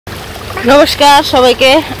নমস্কার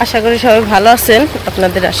সবাইকে, আশা করি সবাই ভালো আছেন।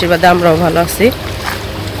 আপনাদের আশীর্বাদে আমরাও ভালো আছি।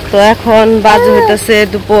 তো এখন বাজে হইতেছে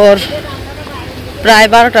দুপুর প্রায়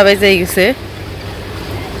 12টা বেজে গেছে।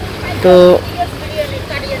 তো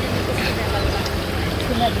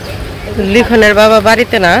লিখনের বাবা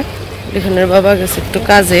বাড়িতে না, লিখনের বাবা গেছে একটু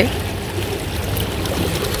কাজে।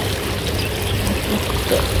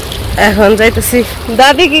 এখন যাইতেছি।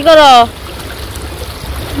 দাদি কি করো?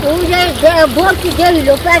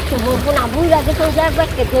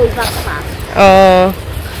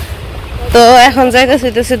 তো এখন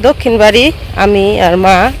যাইতেছি দক্ষিণ বাড়ি, আমি আর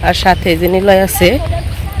মা আর সাথে যে নিলয় আছে।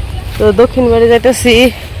 তো দক্ষিণ বাড়ি যাইতেছি।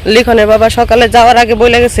 লিখনের বাবা সকালে যাওয়ার আগে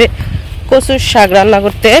বলে গেছে কচুর শাক রান্না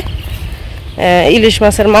করতে। ইলিশ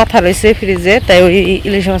মাছের মাথা রয়েছে ফ্রিজে, তাই ওই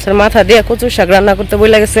ইলিশ মাছের মাথা দিয়ে কচুর শাক রান্না করতে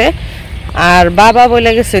বলে গেছে। আর বাবা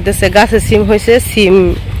বলে গেছে হইতেছে গাছে সিম হয়েছে, সিম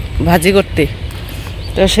ভাজি করতে।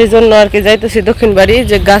 তো সেই জন্য আর কি যাইতেছি দক্ষিণ বাড়ি,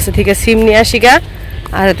 যে গাছে থেকে সিম নিয়ে আসি গা,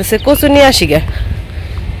 আর হইতেছে কচু নিয়ে আসি গা।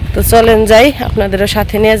 তো চলেন যাই, আপনাদেরও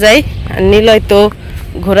সাথে নিয়ে যাই। আর নিলয় তো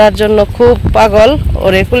ঘোরার জন্য খুব পাগল,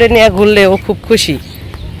 ওরে কুলে নিয়ে ঘুরলে ও খুব খুশি,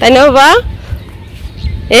 তাই না বাবা?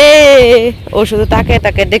 ও শুধু তাকে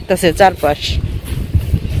তাকে দেখতেছে চারপাশ।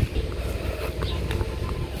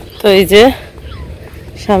 তো এই যে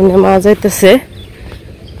সামনে মা যাইতেছে।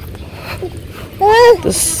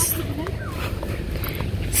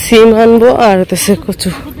 সিম আনবো আর হইতেছে কচু।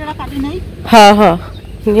 হ্যাঁ হ্যাঁ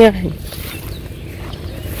নিয়ে আসি।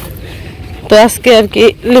 তো আজকে আর কি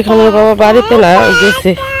লিখনের বাবা বাড়িতে না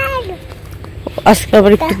গেছে, আজকে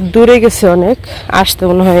আবার একটু দূরে গেছে অনেক, আসতে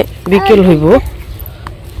মনে হয় বিকেল হইব।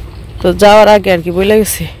 তো যাওয়ার আগে আর কি বলে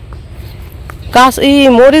গেছে গাছ, এই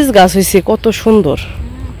মরিচ গাছ হয়েছে কত সুন্দর।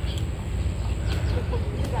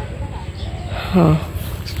 হ্যাঁ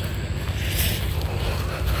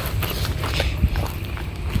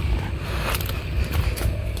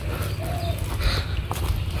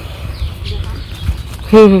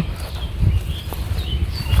হুম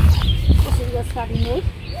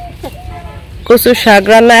কচুর শাক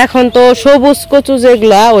রান্না। এখন তো সবুজ কচু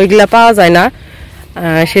যেগুলা ওইগুলা পাওয়া যায় না,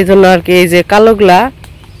 সেই জন্য আর কি এই যে কালোগুলা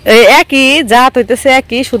একই জাত হইতেছে,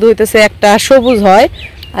 একই শুধু হইতেছে একটা সবুজ হয়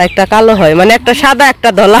আর একটা কালো হয়, মানে একটা সাদা একটা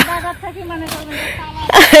ধলা।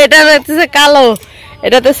 এটা হইতেছে কালো,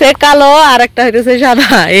 এটা হইতেছে কালো আর একটা হইতেছে সাদা,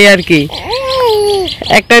 এই আর কি।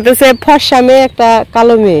 একটা হইতেছে ফর্সা মেয়ে, একটা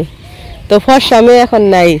কালো মেয়ে। তো ফর্সা মেয়ে এখন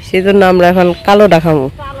নাই, সেই জন্য আমরা এখন কালোটা খাবো।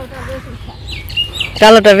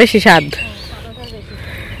 কালোটা বেশি স্বাদ,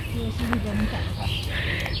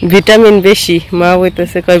 ভিটামিন বেশি। মা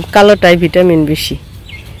বলতেছে কই কালোটাই ভিটামিন বেশি।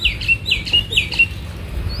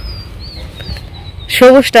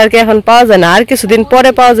 সবুজটা আর কি এখন পাওয়া যায় না, আর কিছুদিন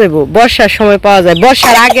পরে পাওয়া যাবো, বর্ষার সময় পাওয়া যায়,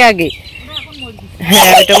 বর্ষার আগে আগে।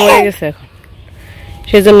 হ্যাঁ এটা মরে গেছে এখন,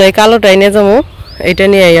 সেই জন্য এই কালোটাই নিয়ে যাবো। এটা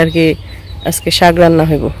নিয়ে আর কি আজকে শাক রান্না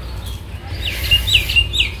হইব।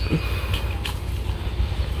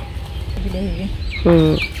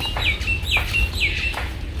 হুম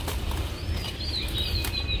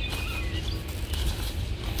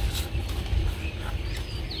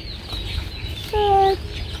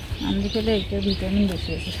ভিটামিন বেশি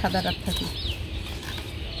আছে সাদাটার থাকি।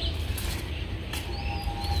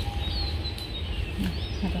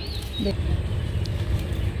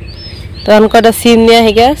 তো কটা সিম নিয়ে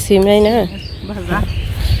আসি গা, সিম নাই না।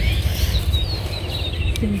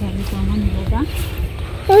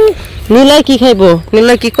 নিলয় কি খাইব?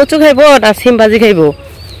 নিলয় কি কচু খাইব না সিম ভাজি খাইব?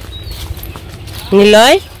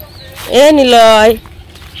 নিলয় নিলয়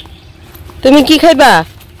তুমি কি খাইবা?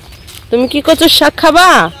 তুমি কি কচুর শাক খাবা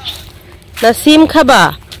না সিম খাবা?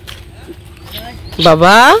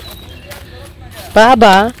 বাবা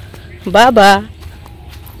বাবা বাবা,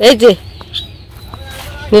 এই যে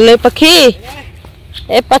নিলয় পাখি,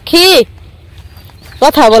 এ পাখি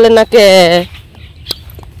কথা বলে না কে?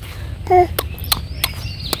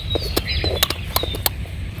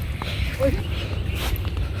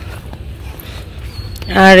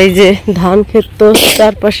 আর এই যে ধান ক্ষেত তো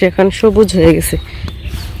চারপাশে এখন সবুজ হয়ে গেছে।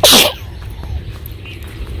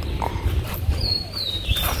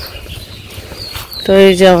 তো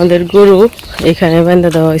এই যে আমাদের গরু এখানে বাঁধা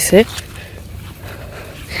দেওয়া হয়েছে,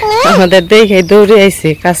 আমাদের দেখে দৌড়ে আইছে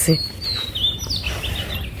কাছে।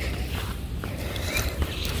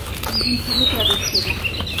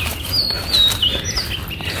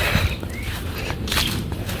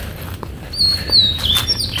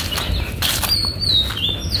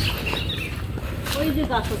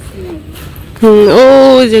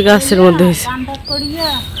 ওই যে গাছের মধ্যে হয়েছে।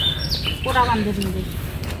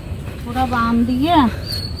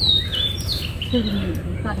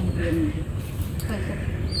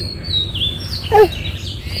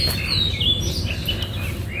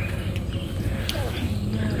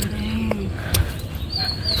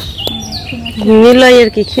 নিলয়ের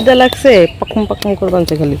কি খিদা লাগছে? পাকম পাকম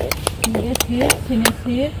করবানছে খালি।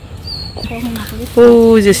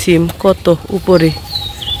 ওই যে সিম কত উপরে,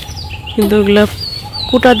 কিন্তু ওগুলা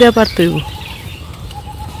কুটা দেওয়া পারতেইব।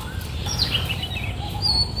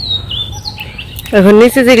 এখন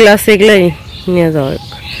নিচে যেগুলো আছে এগুলাই নিয়ে যাওয়া,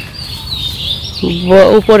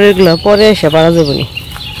 উপরের গুলা পরে এসে পারা যাবে না।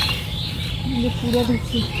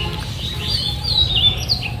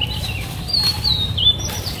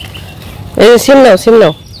 এই যে সিম নাও, সিম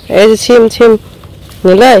নাও, এই যে সিম সিম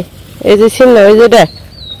নিলাই, এই যে সিম নাও, এই যেটা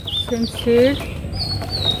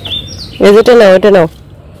এই যেটা নাও, এটা নাও,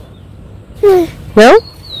 নাও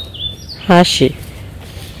হাসি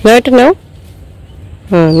নাও, এটা নাও,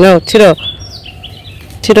 হ্যাঁ নাও, ছিড়ো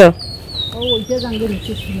ছিড়ো,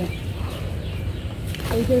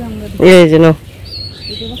 এই যে নাও।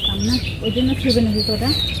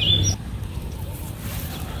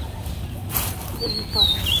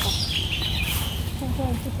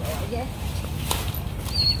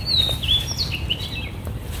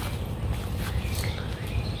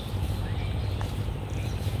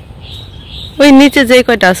 ওই নিচে যে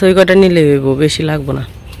কয়টা আছে ওই কয়টা নিলে হইব, বেশি লাগবো না।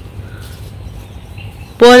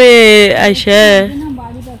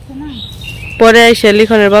 পরে আইসে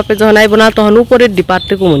লিখনের বাপে যখন আইব না তখন উপরের ডি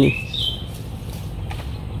পারতে কমনি।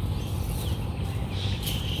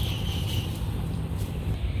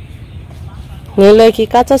 নিলে কি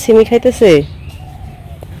কাঁচা সিমি খাইতেছে?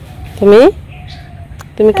 তুমি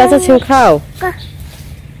তুমি কাঁচা সিম খাও?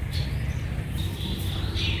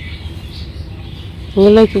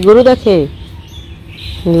 নিলয় কি গরু দেখে?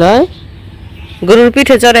 নিলয় গরুর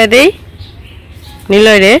পিঠে চড়াই দেই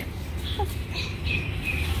নিলয় রে।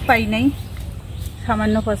 পাই নাই,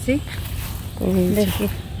 সামান্য পাচ্ছি। দেখি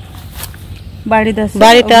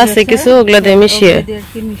বাড়িতে আছে কিছু, ওগুলা দিয়ে মিশিয়ে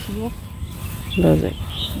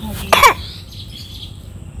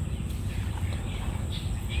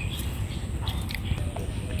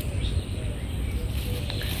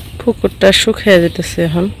পুকুরটা শুকিয়ে যেতেছে।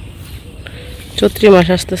 এখন চৈত্র মাস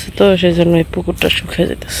আসতেছে তো সেই জন্য এই পুকুরটা শুকিয়ে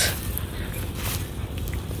যেতেছে।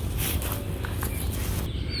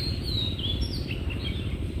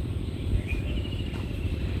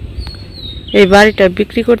 এই বাড়িটা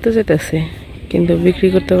বিক্রি করতে যেতেছে কিন্তু বিক্রি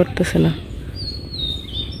করতে পারতেছে না।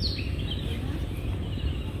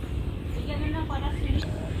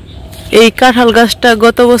 এই কাঁঠাল গাছটা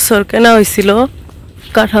গত বছর কেনা হয়েছিল,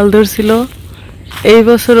 কাঁঠাল ধরছিল। এই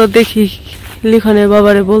বছরও দেখি লিখনের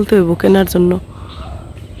বাবারে বলতে হইব কেনার জন্য।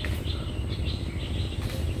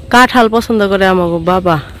 কাঁঠাল পছন্দ করে আমাকে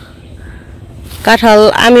বাবা, কাঁঠাল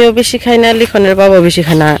আমিও বেশি খাই না, লিখনের বাবা বেশি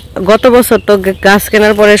খায় না। গত বছর তো গাছ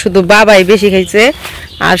কেনার পরে শুধু বাবাই বেশি খাইছে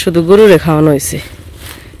আর শুধু গরুরে খাওয়ানো হয়েছে।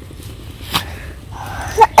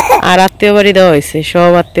 আর আত্মীয় বাড়ি দেওয়া হয়েছে,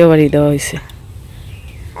 সব আত্মীয় বাড়ি দেওয়া হয়েছে।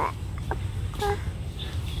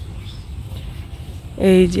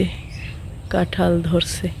 এই যে কাঁঠাল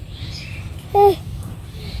ধরছে,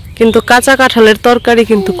 কিন্তু কাঁচা কাঁঠালের তরকারি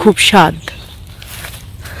কিন্তু খুব স্বাদ।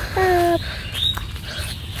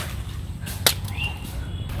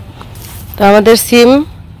 তো আমাদের সিম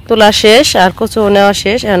তোলা শেষ আর কচু নেওয়া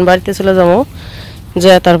শেষ। এখন বাড়িতে চলে যাবো,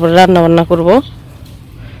 যা তারপরে রান্না বান্না করবো।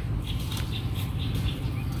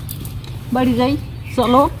 বাড়ি যাই,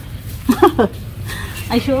 চলো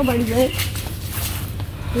আইসো বাড়ি যাই।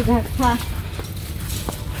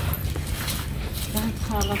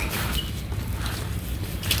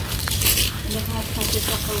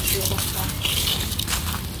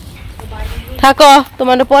 থাকো,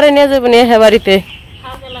 তোমার পরে নিয়ে যাবো নিয়ে হ্যাঁ বাড়িতে।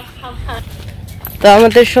 তো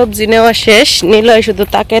আমাদের সবজি নেওয়া শেষ। নিলয় শুধু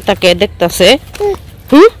তাকে তাকে দেখতেছে।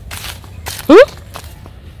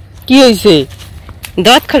 কি হয়েছে?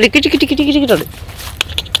 দাঁত খালি কিটি কিটি কিটি কিটি করে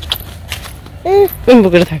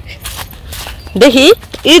বুকের থাকে। দেখি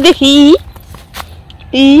ই দেখি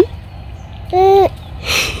ই।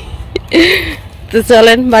 তো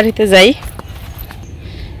চলেন বাড়িতে যাই।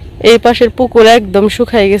 এই পাশের পুকুর একদম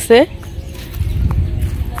শুকায় গেছে।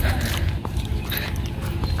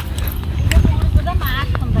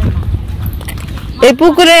 এই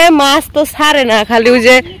পুকুরে মাছ তো ছাড়ে না, খালি ওই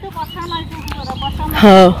যে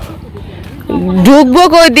ঢুকবো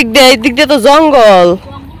ওই দিক দিয়ে, এই দিক দিয়ে তো জঙ্গল।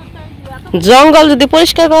 জঙ্গল যদি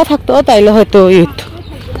পরিষ্কার করা থাকতো তাইলে হয়তো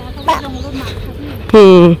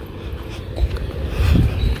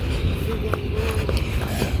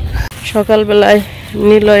সকালবেলায়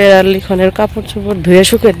নিলয়ের আর লিখনের কাপড় চোপড় ধুয়ে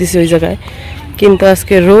শুকিয়ে দিছে ওই জায়গায়, কিন্তু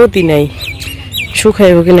আজকে রোদই নাই,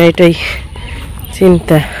 শুকাইব কিনা এটাই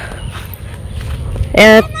চিন্তা।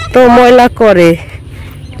 এত ময়লা করে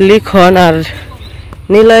লিখন, আর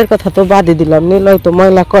নিলয়ের কথা তো বাদই দিলাম, নিলয় তো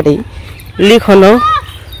ময়লা করেই, লিখনও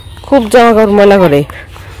খুব জামা কাপড় ময়লা করে।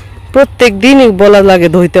 প্রত্যেক দিনই বলা লাগে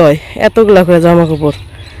ধুইতে হয়, এতগুলা করে জামা কাপড়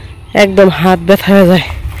একদম হাত ব্যথা হয়ে যায়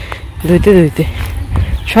ধুইতে ধুইতে।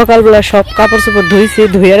 সকালবেলা সব কাপড় চোপড় ধুইছি,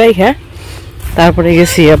 ধুয়ে রাখা তারপরে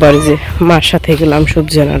গেছি আবার যে মার সাথে গেলাম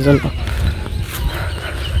সবজি আনার জন্য।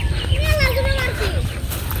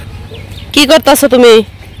 কি করতেছো তুমি?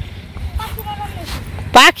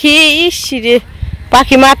 পাখি? ইসরে,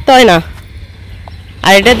 পাখি মারতে হয় না,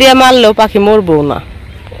 আর এটা দিয়ে মারলেও পাখি মরবো না।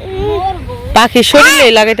 পাখি শরীরে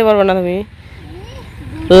লাগাইতে পারবো না তুমি?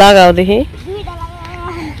 লাগাও দেখি।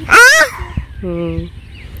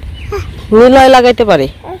 নিলয় লাগাইতে পারে,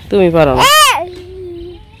 তুমি পারো না।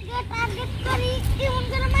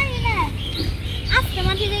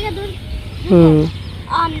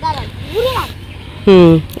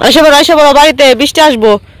 আসো বড় বাড়িতে বৃষ্টি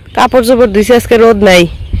আসবো, কাপড় চোপড় ধুইছি, আজকে রোদ নাই,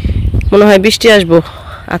 মনে হয় বৃষ্টি আসবো,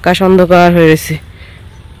 আকাশ অন্ধকার হয়ে গেছে।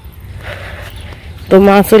 তো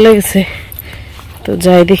মা চলে গেছে, তো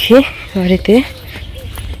যাই দেখি বাড়িতে।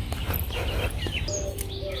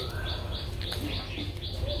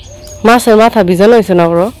 মাছের মাথা ভিজানো হয়েছে না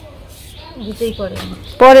বড়?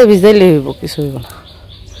 পরে ভিজাইলে হইব, কিছু হইব না।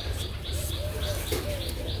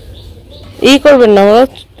 ই করবেন না বড়,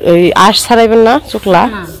 ওই আঁশ ছাড়াইবেন না চোখলা?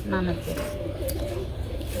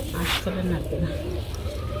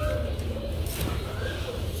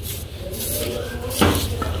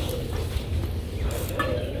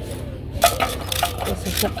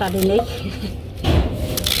 কাটি নেই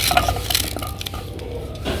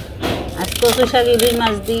আজ কচু শাক ইলিশ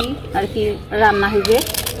মাছ দিই আর কি রান্না হইবে।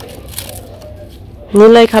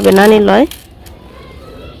 নিলয় খাবে না? নিলয়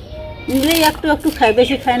নিলে একটু একটু খায়,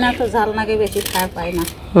 বেশি খায় না, তো ঝাল নাকে বেশি খায় পায় না,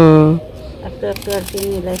 একটু একটু আর কি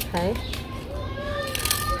নিলে খায়।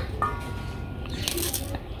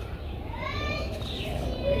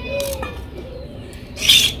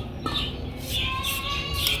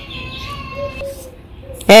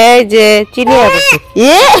 এই যে চিনি আছে,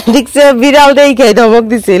 এ দেখছে বিড়াল দেই খাই ধমক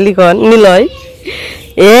দিছে লিখন নিলয়।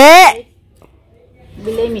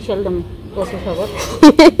 দিলেই মিশাল দম কচু শাকত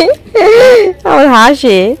আমার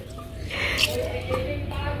হাসে।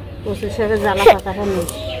 কচু শাকের জ্বালা পাতাটা নেই।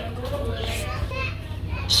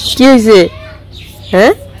 কি হয়েছে?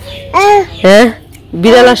 হ্যাঁ হ্যাঁ,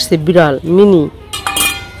 বিড়াল আসছে, বিড়াল মিনি।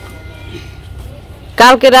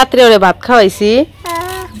 কালকে রাত্রে ওরে ভাত খাওয়াইছি,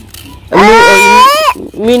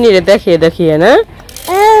 মিনিরে দেখিয়ে দেখিয়ে না,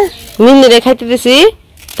 মিনিরে খাইতে দিছি,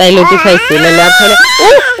 তাই লোকে খাইছে, নাহলে আর খাইলে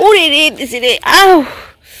উড়ে রে দিছি রে।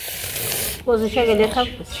 কচু শাক এলে সব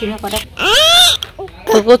সিমে কাটা।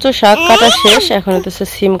 তো কচু শাক কাটা শেষ, এখন হচ্ছে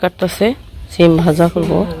সিম কাটতেছে, সিম ভাজা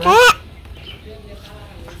করবো।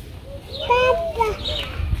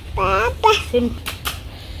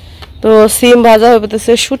 তো সিম ভাজা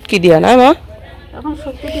হইতেছে শুটকি দিয়া না মা? এখন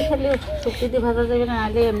শুটকি দিয়ে খেলে শুটকি দিয়ে ভাজা যাবে না,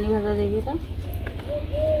 আগে এমনি ভাজা যাবে।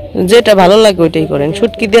 যেটা ভালো লাগে ওইটাই করেন,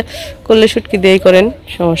 শুটকি দিয়ে করলে শুটকি দিয়েই করেন,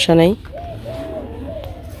 সমস্যা নাই।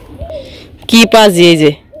 কি পাজি, এই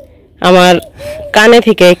যে আমার কানে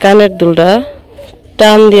থেকে কানের দুলটা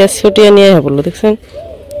টান দিয়ে ছুটিয়ে নিয়ে বললো, দেখছেন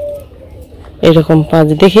এরকম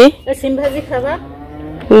পাজি। দেখি সিম ভাজি খাবা?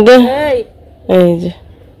 এই যে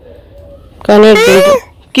কানের দুলটা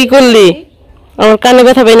কি করলি? আমার কানে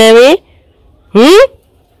ব্যথা পাই না আমি?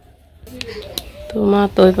 তো মা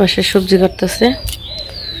তো ওই পাশে সবজি কাটতেছে,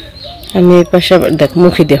 আমি এই পাশে দেখ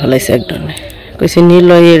মুখে দিয়ে ফেলাইছি একদম, কইছে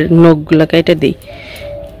নিলয়ের নখ গুলা কেটে দিই।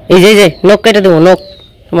 এই যে যে নখ কেটে দেবো, নখ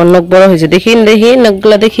আমার নখ বড় হয়েছে, দেখি দেখি নখ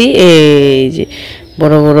গুলা দেখি, এই যে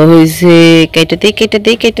বড় বড় হয়েছে, কেটে দিই কেটে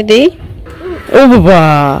দিই কেটে দিই। ও বাবা,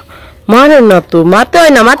 মারে না তো, মারতে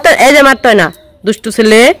হয় না, মারতে, এই যে মারতে হয় না, দুষ্টু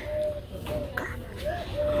ছেলে।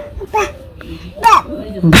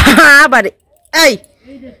 বাবারে, এই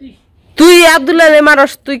তুই আব্দুল্লাহ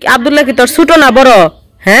মারস? তুই আব্দুল্লাহ কি তোর ছোট না বড়?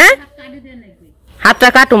 হ্যাঁ, হাতটা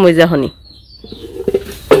কাটুম ওই যখনই।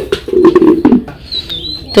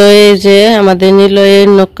 তো এই যে আমাদের নিলয়ের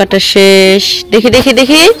নখ কাটা শেষ, দেখি দেখি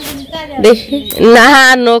দেখি দেখি, না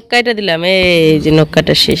নখ কাটা দিলাম, এই যে নখ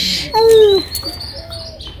কাটা শেষ।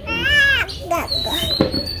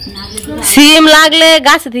 সিম লাগলে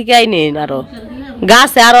গাছে থেকে আইনে, আরো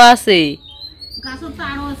গাছে আরো আছে।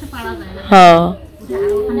 হ্যাঁ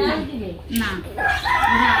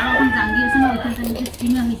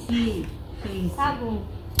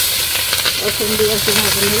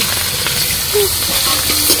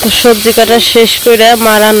সবজি কাটা শেষ করে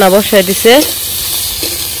মা রান্না বসাই দিছে,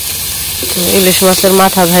 ইলিশ মাছের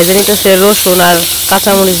মাথা ভাইজে নিতেছে রসুন আর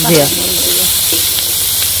কাঁচামরিচ দিয়া।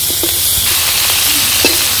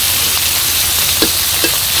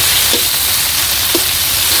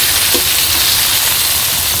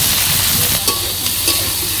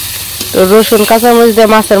 তো রসুন কাঁচামরিচ দিয়ে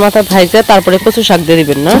মাছের মাথা ভাইজে তারপরে কচু শাক দিয়ে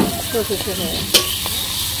দিবেন না? কচু শাক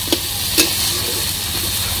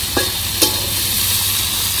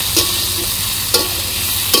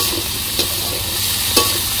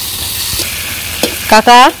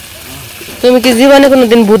কাকা তুমি কি জীবনে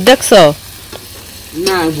কোনোদিন ভূত দেখছো?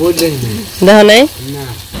 না ভূত দেখিনি। দেখো নাই? না।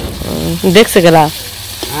 দেখছে গেলা?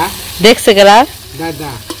 হ্যাঁ দেখছে গেলা?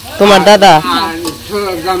 দাদা। তোমার দাদা? আর ছোট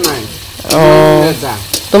জামাই। ও দাদা।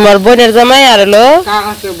 তোমার বোনের জামাই আর হলো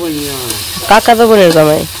কাকাতে বলি আমার। কাকা তো বোনের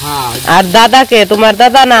জামাই। হ্যাঁ আর দাদাকে তোমার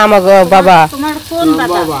দাদা না আমার বাবা? তোমার কোন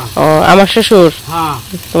দাদা? বাবা। ও আমার শ্বশুর। হ্যাঁ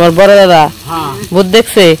তোমার বড় দাদা হ্যাঁ ভূত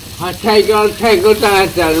দেখছে? হ্যাঁ সাইকেল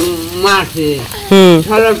চালাচ্ছে মাঠে হুম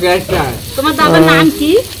সড়কে একটা তোমার দাদার নাম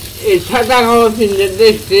কি? এই সাদা কাপড় পিনতে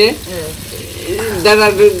দেখছে দাদা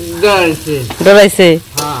দৌড়াচ্ছে। ডরাইছে?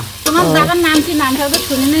 হ্যাঁ তোমার দাদার নাম কি? নামটা তো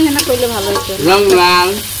শুনি নাই, না কইলে ভালো হতো। রংলাল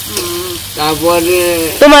তারপরে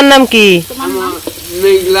তোমার নাম কি? তোমার নাম?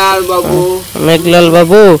 মেঘলাল বাবু। মেঘলাল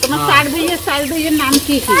বাবু। তোমার চার ভাইয়ের নাম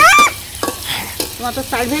কি কি? তোমার তো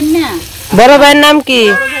চার ভাই না? বড় ভাইয়ের নাম কি?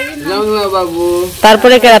 বড় ভাইয়ের নাম? রংলা বাবু।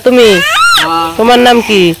 তারপরে কেরা তুমি? হ্যাঁ তোমার নাম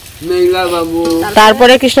কি? মেঘলাল বাবু।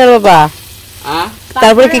 তারপরে কৃষ্ণের বাবা। হ্যাঁ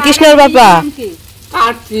তারপরে কি কৃষ্ণের বাবা? নাম কি?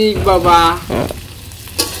 কার্তিক বাবা।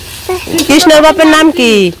 কৃষ্ণের বাপের নাম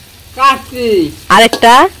কি? কার্তিক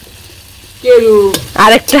আরেকটা? কেরু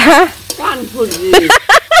আরেকটা? কানফুজি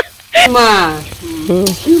মা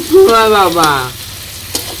সুকুমা বাবা।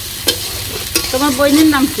 তোমার বোনের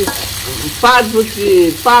নাম কি? পার্বতী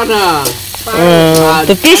পারা।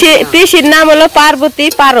 তো পিসির নাম হলো পার্বতী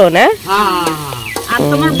পারো না? হ্যাঁ আর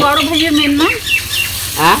তোমার বড় ভাইয়ের মেয়ের নাম?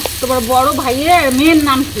 হ্যাঁ তোমার বড় ভাইয়ের মেয়ের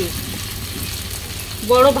নাম কি?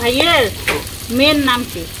 বড় ভাইয়ের মেয়ের নাম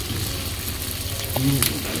কি?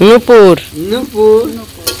 নূপুর। নুপুর।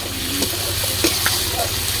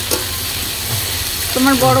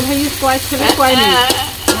 তোমার বড় ভাইয়ের কয় ছেলে কয় মেয়ে?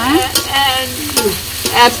 হ্যাঁ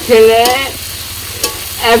এক ছেলে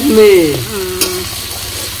এক মেয়ে।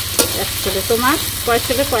 এক ছেলে। তোমার কয়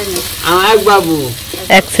ছেলে কয় মেয়ে? আমার এক বাবু।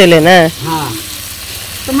 এক ছেলে না? হ্যাঁ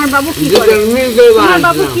তোমার বাবু কি দুটো করে? মিল করে তোমার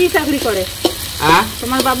বাবু বানাচ্ছিলাম। কি চাকরি করে? হ্যাঁ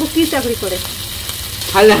তোমার বাবু কি চাকরি করে?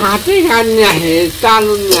 খালি হাতে গান নিয়ে আহে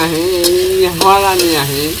চালু নিয়ে আহে হলা নিয়ে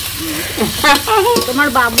আহে। তোমার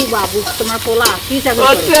বাবু তোমার পোলা কি চাকরি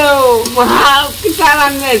করে? ওতো চালা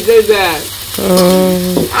নিয়ে দেবে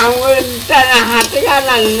আমার তারা হাতে গান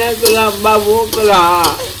আনি না করলাম বাবু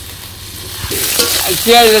করলাম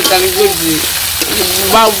তাহলে করছি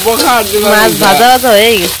বাবু বকা মাছ ভাজা ভাজা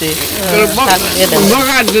হয়ে গেছে।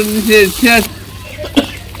 বকা দিচ্ছে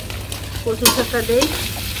কচু শাকটা দেই।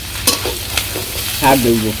 স্বাদ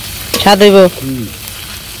দেবো। স্বাদ হইব?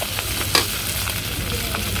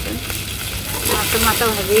 মাথা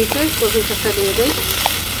ভাজিয়েছে, কচু শাকটা দিয়ে দেই।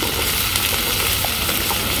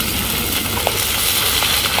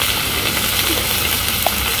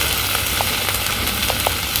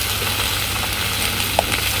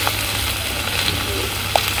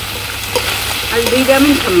 আর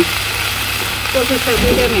ভিটামিন খাবো। কচু শাক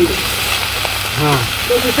ভিটামিন। হ্যাঁ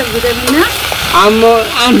কচু শাক ভিটামিন না? আমার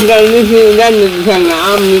আমগাল নিচে জানি না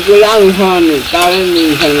আমি করে আমি খাওয়ানি তাহলে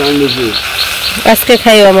নিচে নিচে আজকে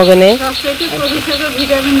খাইও আমাকে নে। সবথেকে কচু শাকে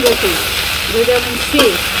ভিটামিন বেশি, ভিটামিন সি।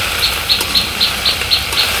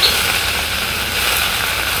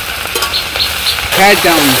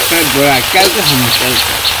 খাইতাম ধরা কালকে আমি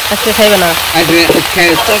কালকে আজকে খাইবে না? আচ্ছা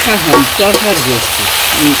তরকার করছি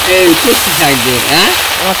এই কচু শাক দিয়ে। হ্যাঁ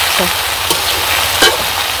আচ্ছা।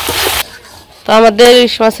 তো আমাদের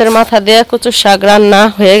ইলিশ মাছের মাথা দিয়ে কচুর শাক রান্না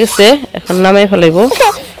হয়ে গেছে, এখন নামাই ফেলাইব।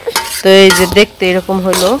 তো এই যে দেখতে এরকম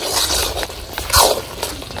হলো।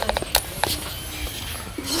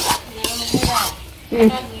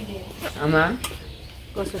 আমার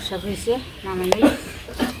কচু শাক হয়েছে, নামে নেই।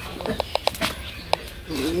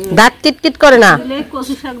 দাঁত কিটকিট করে না? দিলে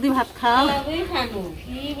কচু শাক দিয়ে ভাত খাও।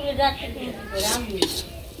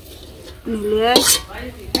 নিলে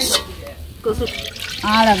কচু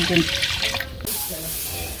আর একদিন।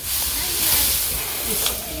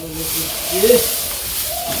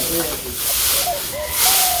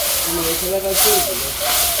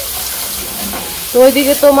 তো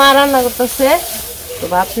ওইদিকে তো মা রান্না করতেছে, তো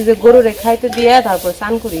ভাবছি যে গরুরে খাইতে দিয়ে তারপর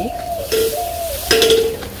স্নান করি।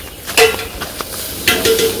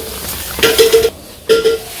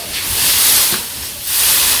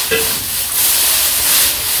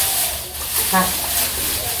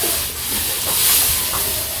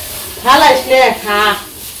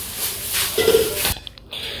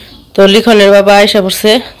 তো লিখনের বাবা আয়সা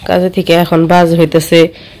পড়ছে কাজে থেকে, এখন বাজ হইতেছে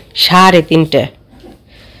 3:30।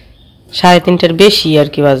 3:30টার বেশি আর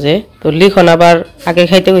কি বাজে। তো লিখন আবার আগে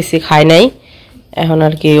খাইতে গেছি, খাই নাই, এখন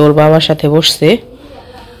আর কি ওর বাবার সাথে বসছে।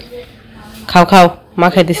 খাও খাও,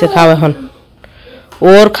 মাখাই দিছে খাও এখন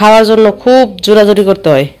ওর খাওয়ার জন্য খুব জোরাজুরি করতে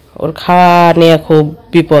হয় ওর খাওয়া নিয়ে খুব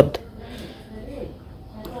বিপদ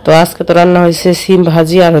তো আজকে তো রান্না হয়েছে সিম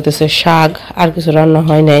ভাজি আর হতেছে শাক আর কিছু রান্না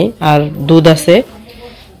হয় নাই আর দুধ আছে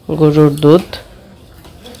গরুর দুধ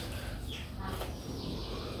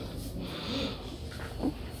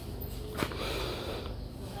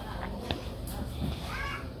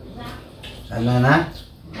না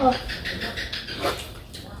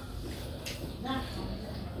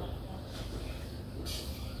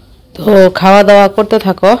তো খাওয়া দাওয়া করতে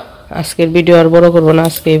থাকো আজকের ভিডিও আর বড় করব না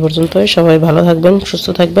আজকে এই পর্যন্তই সবাই ভালো থাকবেন সুস্থ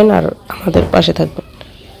থাকবেন আর আমাদের পাশে থাকবেন